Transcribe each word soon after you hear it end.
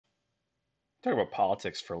Talk about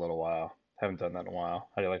politics for a little while. Haven't done that in a while.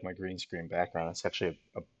 How do you like my green screen background? It's actually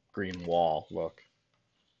a green wall. Look,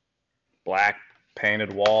 black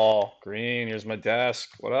painted wall, green. Here's my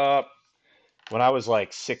desk. What up? When I was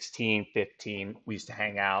like 16, 15, we used to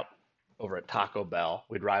hang out over at Taco Bell.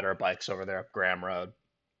 We'd ride our bikes over there up Graham Road.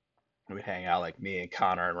 And we'd hang out like me and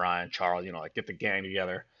Connor and Ryan, Charles, like get the gang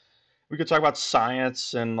together. We could talk about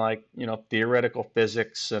science and like, theoretical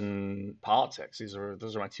physics and politics.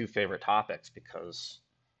 Those are my two favorite topics because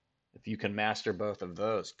if you can master both of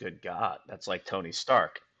those, good God, that's like Tony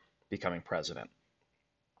Stark becoming president,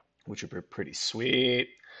 which would be pretty sweet.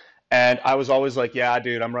 And I was always like, yeah,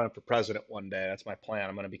 dude, I'm running for president one day. That's my plan.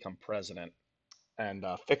 I'm going to become president and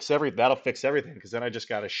that'll fix everything. Because then I just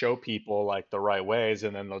got to show people like the right ways,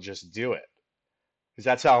 and then they'll just do it. Because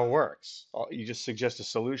that's how it works. You just suggest a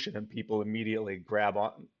solution, and people immediately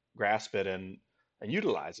grasp it, and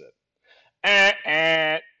utilize it.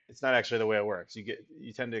 It's not actually the way it works.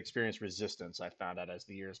 You tend to experience resistance. I found out as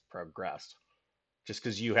the years progressed. Just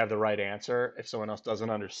because you have the right answer, if someone else doesn't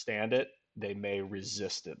understand it, they may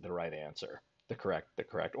resist it. The right answer, the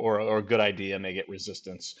correct, or a good idea may get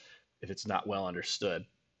resistance if it's not well understood,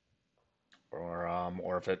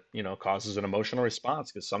 or if it causes an emotional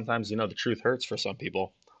response. Because sometimes the truth hurts for some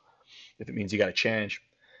people if it means you got to change.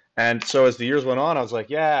 And so as the years went on, I was like,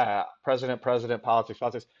 yeah, president,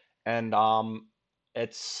 politics, and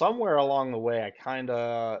it's somewhere along the way I kind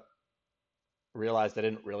of realized I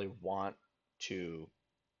didn't really want to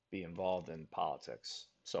be involved in politics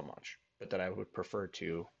so much, but that I would prefer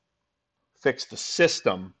to fix the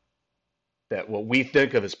system that what we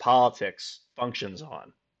think of as politics functions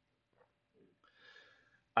on.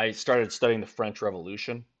 I started studying the French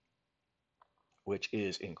Revolution, which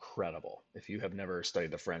is incredible. If you have never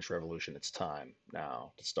studied the French Revolution, it's time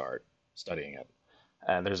now to start studying it.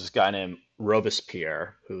 And there's this guy named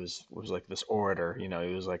Robespierre who's was like this orator. He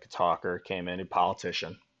was like a talker, came in, a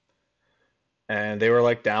politician, and they were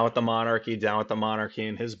like down with the monarchy,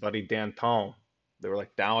 and his buddy Danton, they were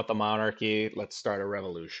like down with the monarchy. Let's start a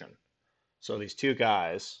revolution. So these two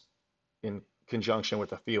guys, in conjunction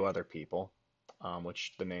with a few other people,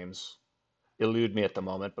 which the names elude me at the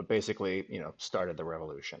moment, but basically, started the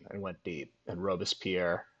revolution and went deep. And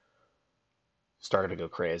Robespierre started to go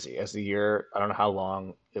crazy as the year. I don't know how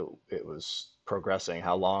long it was progressing,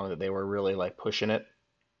 how long that they were really like pushing it.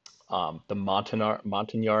 The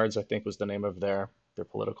Montagnards, I think, was the name of their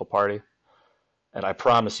political party. And I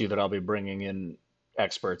promise you that I'll be bringing in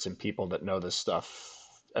experts and people that know this stuff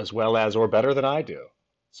as well as or better than I do,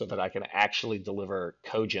 so that I can actually deliver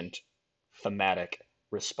cogent, thematic,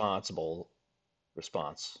 responsible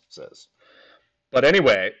responses. But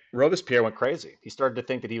anyway, Robespierre went crazy. He started to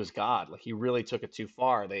think that he was God. Like he really took it too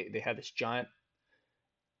far. They had this giant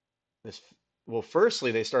this well,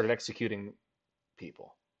 firstly they started executing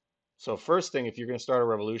people. So first thing, if you're going to start a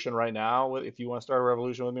revolution right now, if you want to start a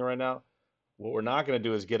revolution with me right now, what we're not going to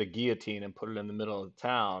do is get a guillotine and put it in the middle of the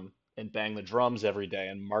town and bang the drums every day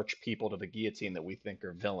and march people to the guillotine that we think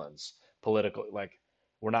are villains. Political, like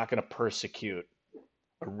we're not going to persecute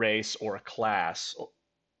a race or a class,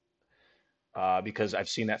 because I've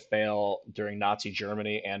seen that fail during Nazi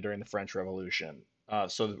Germany and during the French Revolution.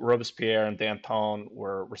 So Robespierre and Danton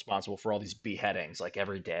were responsible for all these beheadings. Like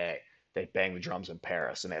every day, they bang the drums in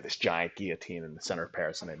Paris, and they had this giant guillotine in the center of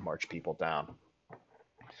Paris, and they'd march people down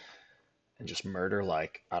and just murder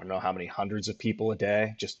like I don't know how many hundreds of people a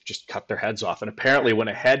day. Just cut their heads off. And apparently, when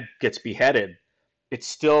a head gets beheaded, it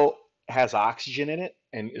still has oxygen in it,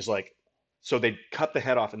 and is like so they'd cut the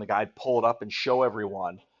head off, and the guy'd pull it up and show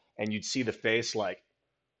everyone, and you'd see the face like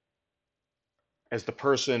as the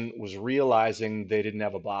person was realizing they didn't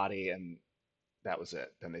have a body, and that was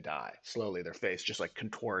it. Then they die slowly. Their face just like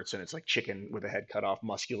contorts, and it's like chicken with a head cut off,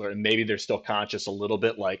 muscular, and maybe they're still conscious a little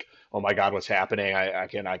bit, like, oh my God, what's happening? And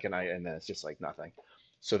then it's just like nothing.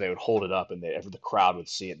 So they would hold it up, and the crowd would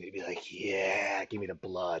see it, and they'd be like, yeah, give me the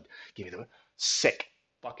blood, give me the sick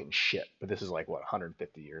fucking shit. But this is like what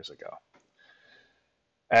 150 years ago.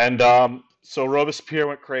 And so Robespierre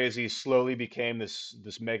went crazy, slowly became this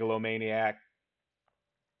megalomaniac,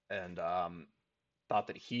 and thought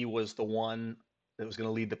that he was the one that was going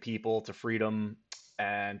to lead the people to freedom,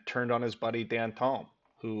 and turned on his buddy Danton,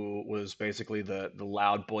 who was basically the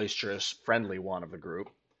loud, boisterous, friendly one of the group.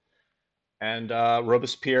 And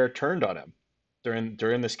Robespierre turned on him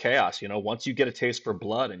during this chaos. Once you get a taste for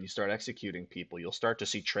blood and you start executing people, you'll start to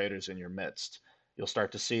see traitors in your midst. You'll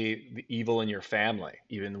start to see the evil in your family,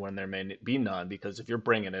 even when there may be none, because if you're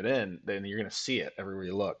bringing it in, then you're going to see it everywhere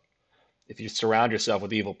you look. If you surround yourself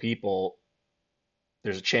with evil people,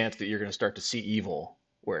 there's a chance that you're going to start to see evil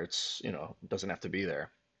where it doesn't have to be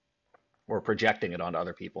there. or projecting it onto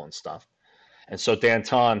other people and stuff. And so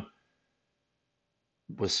Danton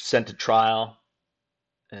was sent to trial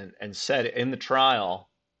and said in the trial,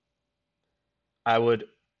 I would,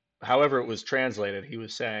 however it was translated, he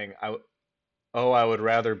was saying, oh, I would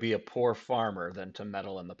rather be a poor farmer than to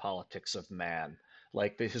meddle in the politics of man.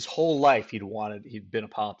 Like his whole life, he'd been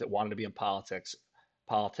wanted to be in politics,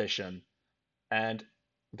 politician, and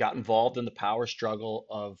got involved in the power struggle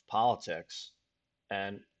of politics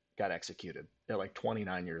and got executed at like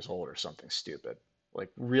 29 years old or something stupid. Like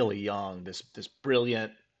really young, this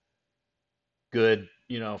brilliant, good,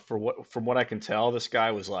 from what I can tell, this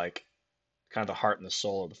guy was like kind of the heart and the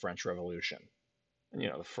soul of the French Revolution. And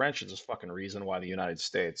the French is the fucking reason why the United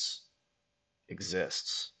States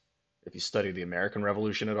exists. If you study the American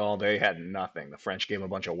Revolution at all, they had nothing. The French gave them a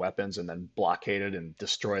bunch of weapons and then blockaded and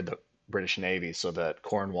destroyed the British Navy so that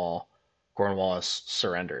Cornwallis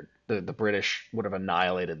surrendered. The British would have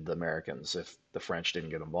annihilated the Americans if the French didn't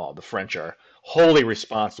get involved. The French are wholly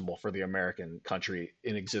responsible for the American country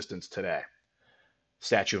in existence today.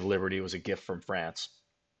 Statue of Liberty was a gift from France.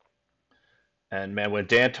 And man, when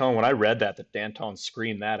I read that Danton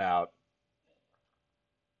screamed that out,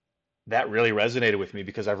 that really resonated with me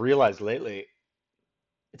because I've realized lately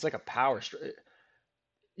it's like a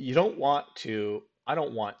you don't want to, I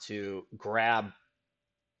don't want to grab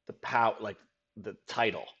the like the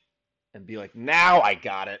title and be like, now I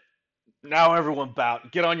got it. Now everyone bow,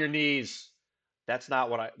 get on your knees. That's not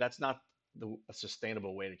a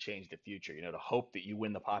sustainable way to change the future, to hope that you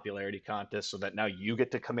win the popularity contest so that now you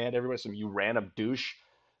get to command everybody. Some you random douche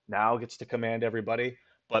now gets to command everybody.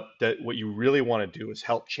 But what you really want to do is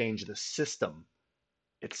help change the system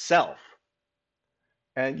itself.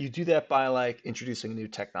 And you do that by like introducing new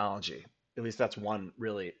technology. At least that's one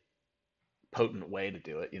really potent way to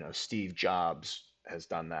do it. Steve Jobs has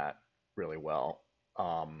done that really well.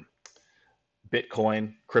 Um,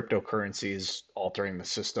 Bitcoin, cryptocurrencies altering the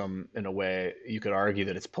system in a way you could argue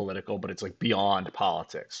that it's political, but it's like beyond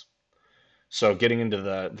politics. So getting into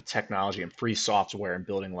the technology and free software and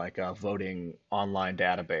building like a voting online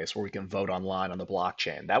database where we can vote online on the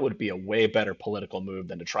blockchain, that would be a way better political move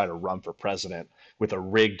than to try to run for president with a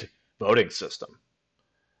rigged voting system.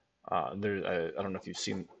 I don't know if you've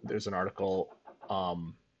seen, there's an article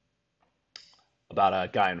um, about a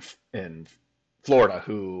guy in Florida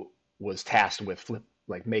who was tasked with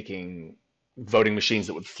like making voting machines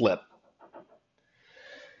that would flip.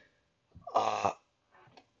 Uh,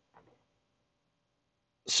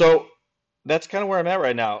 so that's kind of where I'm at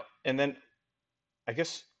right now. And then I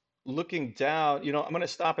guess looking down, I'm going to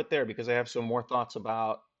stop it there because I have some more thoughts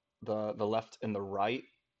about the left and the right,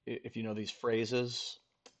 if you know these phrases,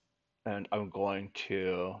 and I'm going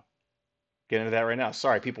to get into that right now.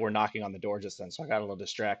 Sorry, people were knocking on the door just then, so I got a little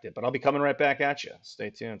distracted, but I'll be coming right back at you. Stay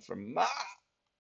tuned for more.